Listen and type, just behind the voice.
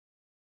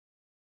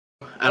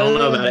I don't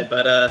know about it,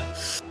 but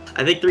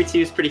I think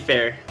 3-2 is pretty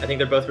fair. I think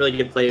they're both really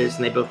good players,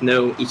 and they both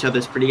know each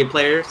other's pretty good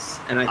players.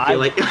 And I feel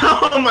like,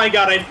 oh my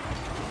god,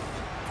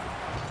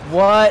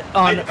 what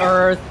on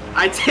earth?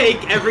 I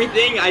take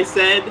everything I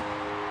said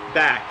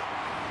back.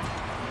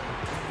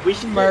 We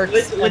should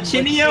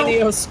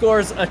Lachinio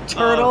scores a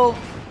turtle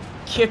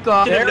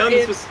kickoff.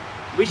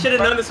 We should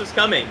have known this was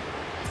coming.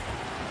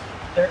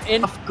 They're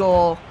in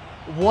goal.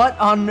 What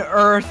on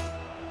earth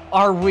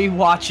are we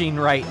watching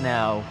right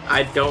now?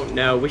 I don't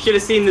know. We should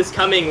have seen this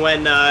coming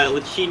when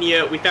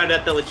Lachinio. We found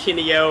out that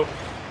Lachinio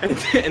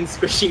and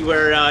Squishy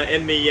were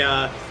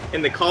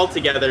in the call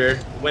together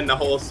when the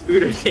whole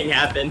Spooter thing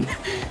happened.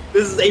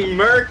 This is a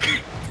Merc.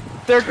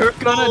 They're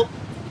gonna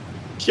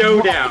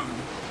showdown.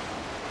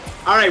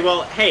 All right.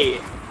 Well, hey,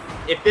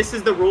 if this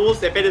is the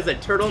rules, if it is a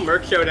Turtle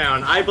Merc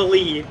showdown, I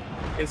believe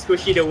in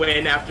Squishy to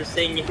win after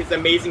seeing his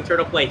amazing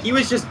turtle play. He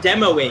was just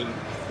demoing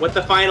what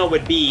the final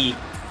would be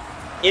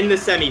in the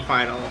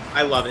semifinal.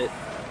 I love it.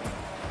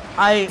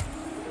 I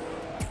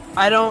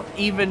don't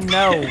even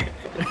know.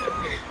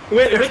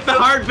 with the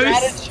hard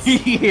boosts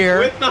here.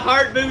 With the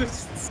hard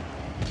boosts.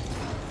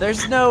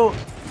 There's no.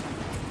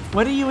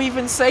 What do you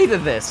even say to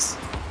this?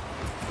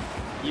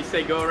 You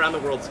say go around the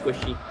world,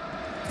 Squishy.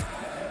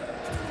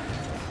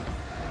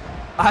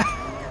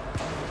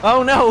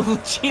 Oh no,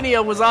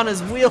 Lachinio was on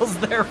his wheels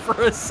there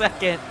for a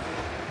second.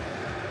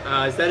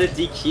 Is that a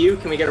DQ?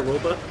 Can we get a rule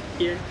book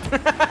here?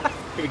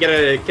 Can we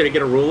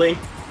get a ruling?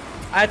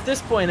 At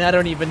this point, I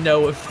don't even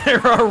know if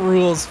there are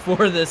rules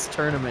for this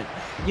tournament.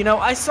 You know,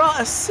 I saw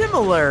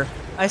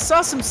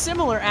some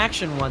similar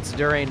action once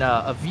during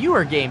a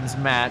viewer games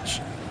match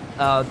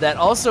that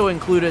also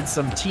included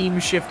some team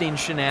shifting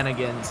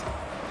shenanigans,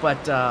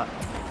 but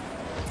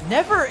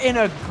never in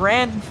a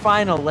grand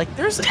final. Like,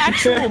 there's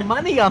actual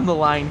money on the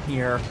line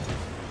here,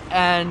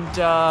 and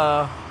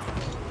I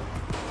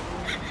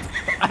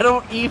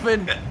don't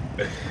even.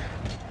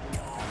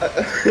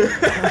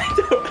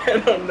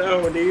 I don't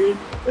know, dude.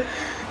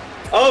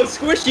 Oh,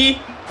 Squishy!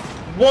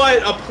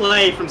 What a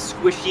play from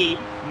Squishy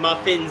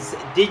Muffins.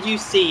 Did you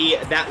see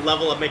that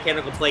level of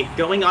mechanical play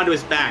going onto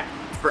his back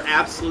for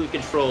absolute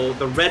control?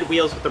 The red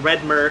wheels with the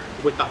red Merc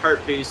with the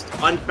heart boost,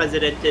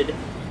 unprecedented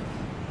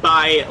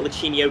by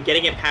Lachinio,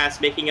 getting it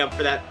past, making up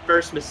for that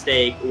first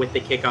mistake with the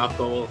kickoff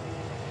goal.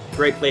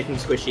 Great play from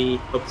Squishy.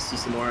 Hope to see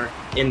some more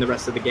in the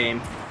rest of the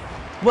game.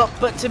 Well,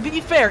 but to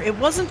be fair, it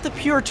wasn't the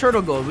pure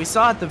turtle goal. We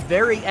saw at the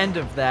very end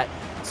of that,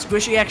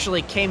 Squishy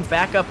actually came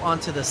back up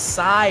onto the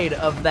side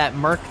of that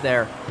Merc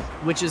there,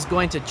 which is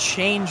going to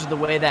change the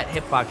way that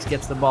hitbox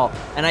gets the ball.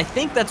 And I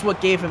think that's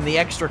what gave him the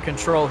extra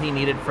control he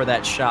needed for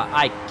that shot.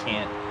 I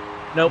can't.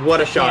 Nope.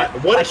 What a shot.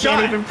 What a shot.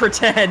 I can't even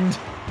pretend.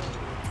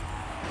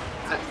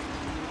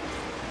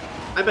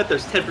 I bet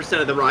there's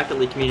 10% of the Rocket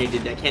League community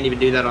that can't even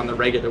do that on the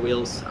regular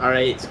wheels. All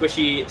right,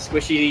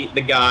 Squishy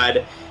the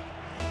God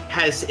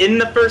has, in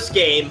the first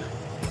game,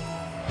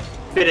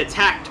 been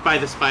attacked by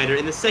the spider.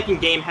 In the second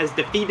game, has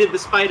defeated the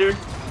spider.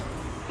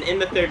 And in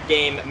the third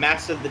game,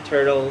 mastered the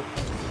turtle.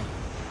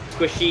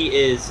 Squishy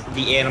is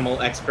the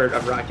animal expert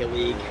of Rocket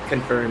League.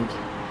 Confirmed.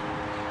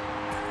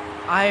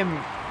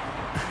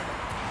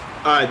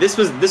 This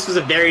was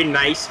a very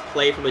nice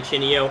play from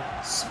Lachinio,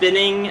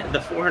 spinning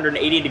the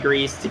 480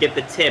 degrees to get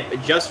the tip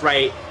just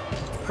right,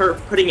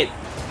 putting it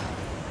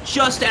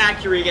just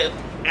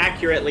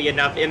accurately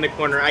enough in the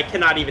corner. I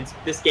cannot even.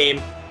 This game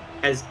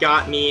has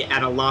got me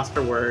at a loss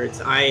for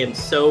words. I am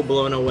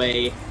blown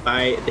away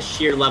by the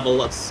sheer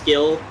level of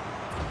skill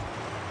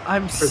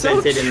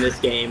presented in this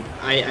game.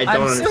 I don't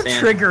understand. I'm so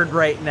triggered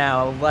right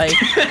now. Like,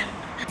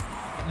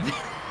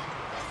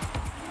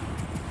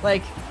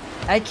 like,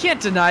 I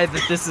can't deny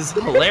that this is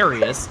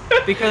hilarious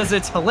because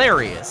it's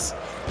hilarious,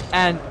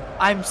 and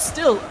I'm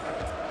still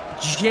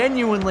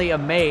genuinely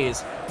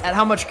amazed at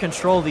how much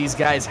control these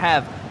guys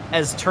have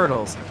as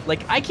turtles.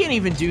 Like, I can't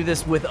even do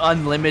this with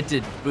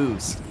unlimited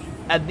boost.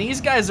 And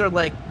these guys are,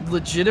 like,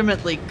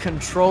 legitimately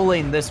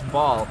controlling this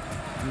ball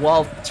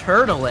while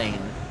turtling.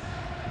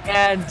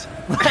 And,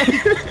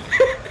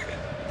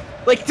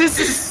 like, this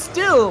is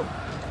still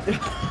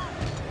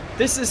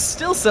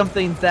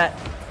something that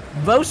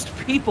most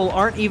people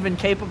aren't even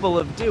capable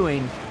of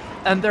doing,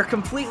 and they're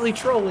completely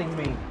trolling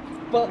me.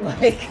 But,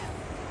 like...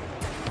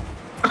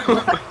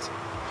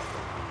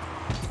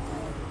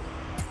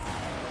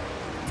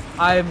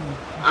 I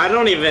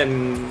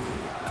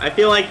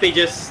feel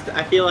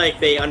like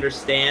they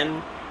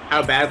understand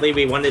how badly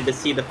we wanted to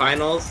see the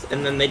finals,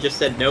 and then they just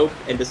said nope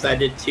and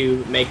decided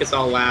to make us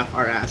all laugh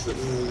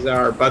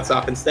our butts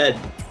off instead.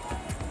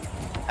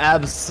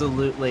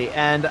 Absolutely,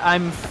 and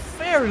I'm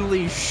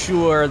fairly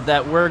sure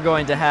that we're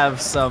going to have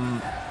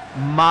some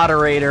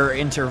moderator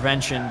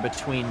intervention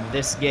between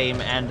this game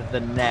and the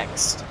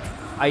next.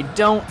 I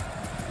don't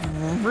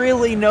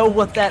really know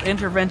what that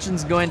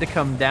intervention's going to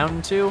come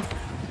down to,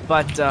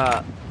 but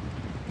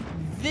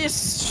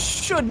this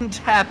shouldn't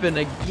happen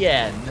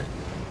again.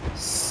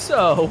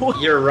 So...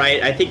 You're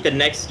right. I think the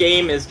next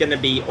game is going to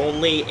be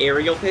only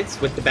aerial hits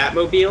with the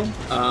Batmobile.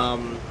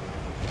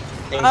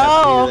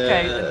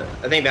 Okay.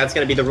 I think that's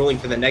going to be the ruling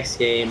for the next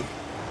game.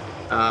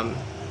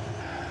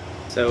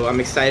 So I'm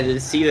excited to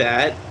see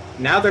that.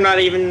 Now they're not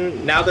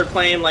even. Now they're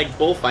playing like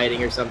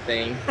bullfighting or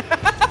something.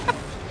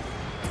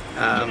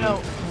 You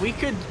know, we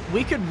could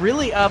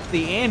really up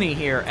the ante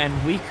here,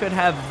 and we could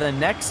have the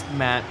next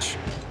match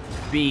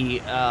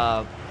be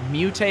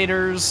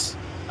mutators,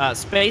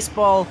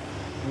 Spaceball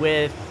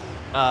with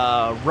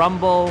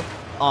Rumble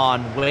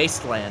on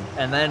Wasteland,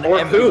 and then or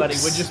everybody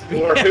hoops. would just be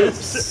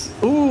hoops.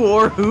 Ooh,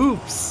 or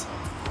hoops.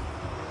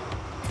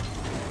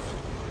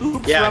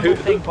 Hoops, yeah, Rumble,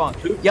 ping pong.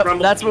 Hoops, yep,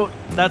 Rumble,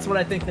 that's what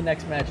I think the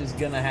next match is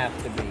gonna have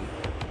to be.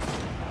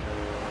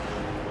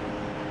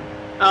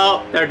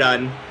 Oh, they're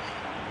done.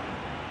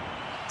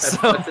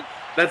 So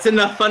that's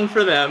enough fun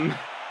for them.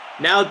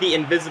 Now the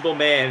Invisible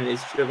Man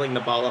is dribbling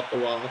the ball up the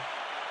wall.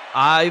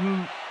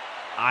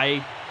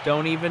 I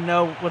don't even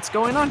know what's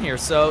going on here.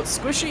 So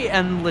Squishy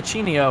and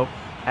Lachinio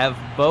have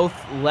both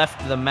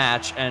left the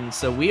match, and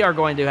so we are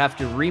going to have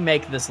to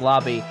remake this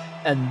lobby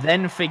and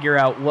then figure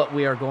out what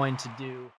we are going to do.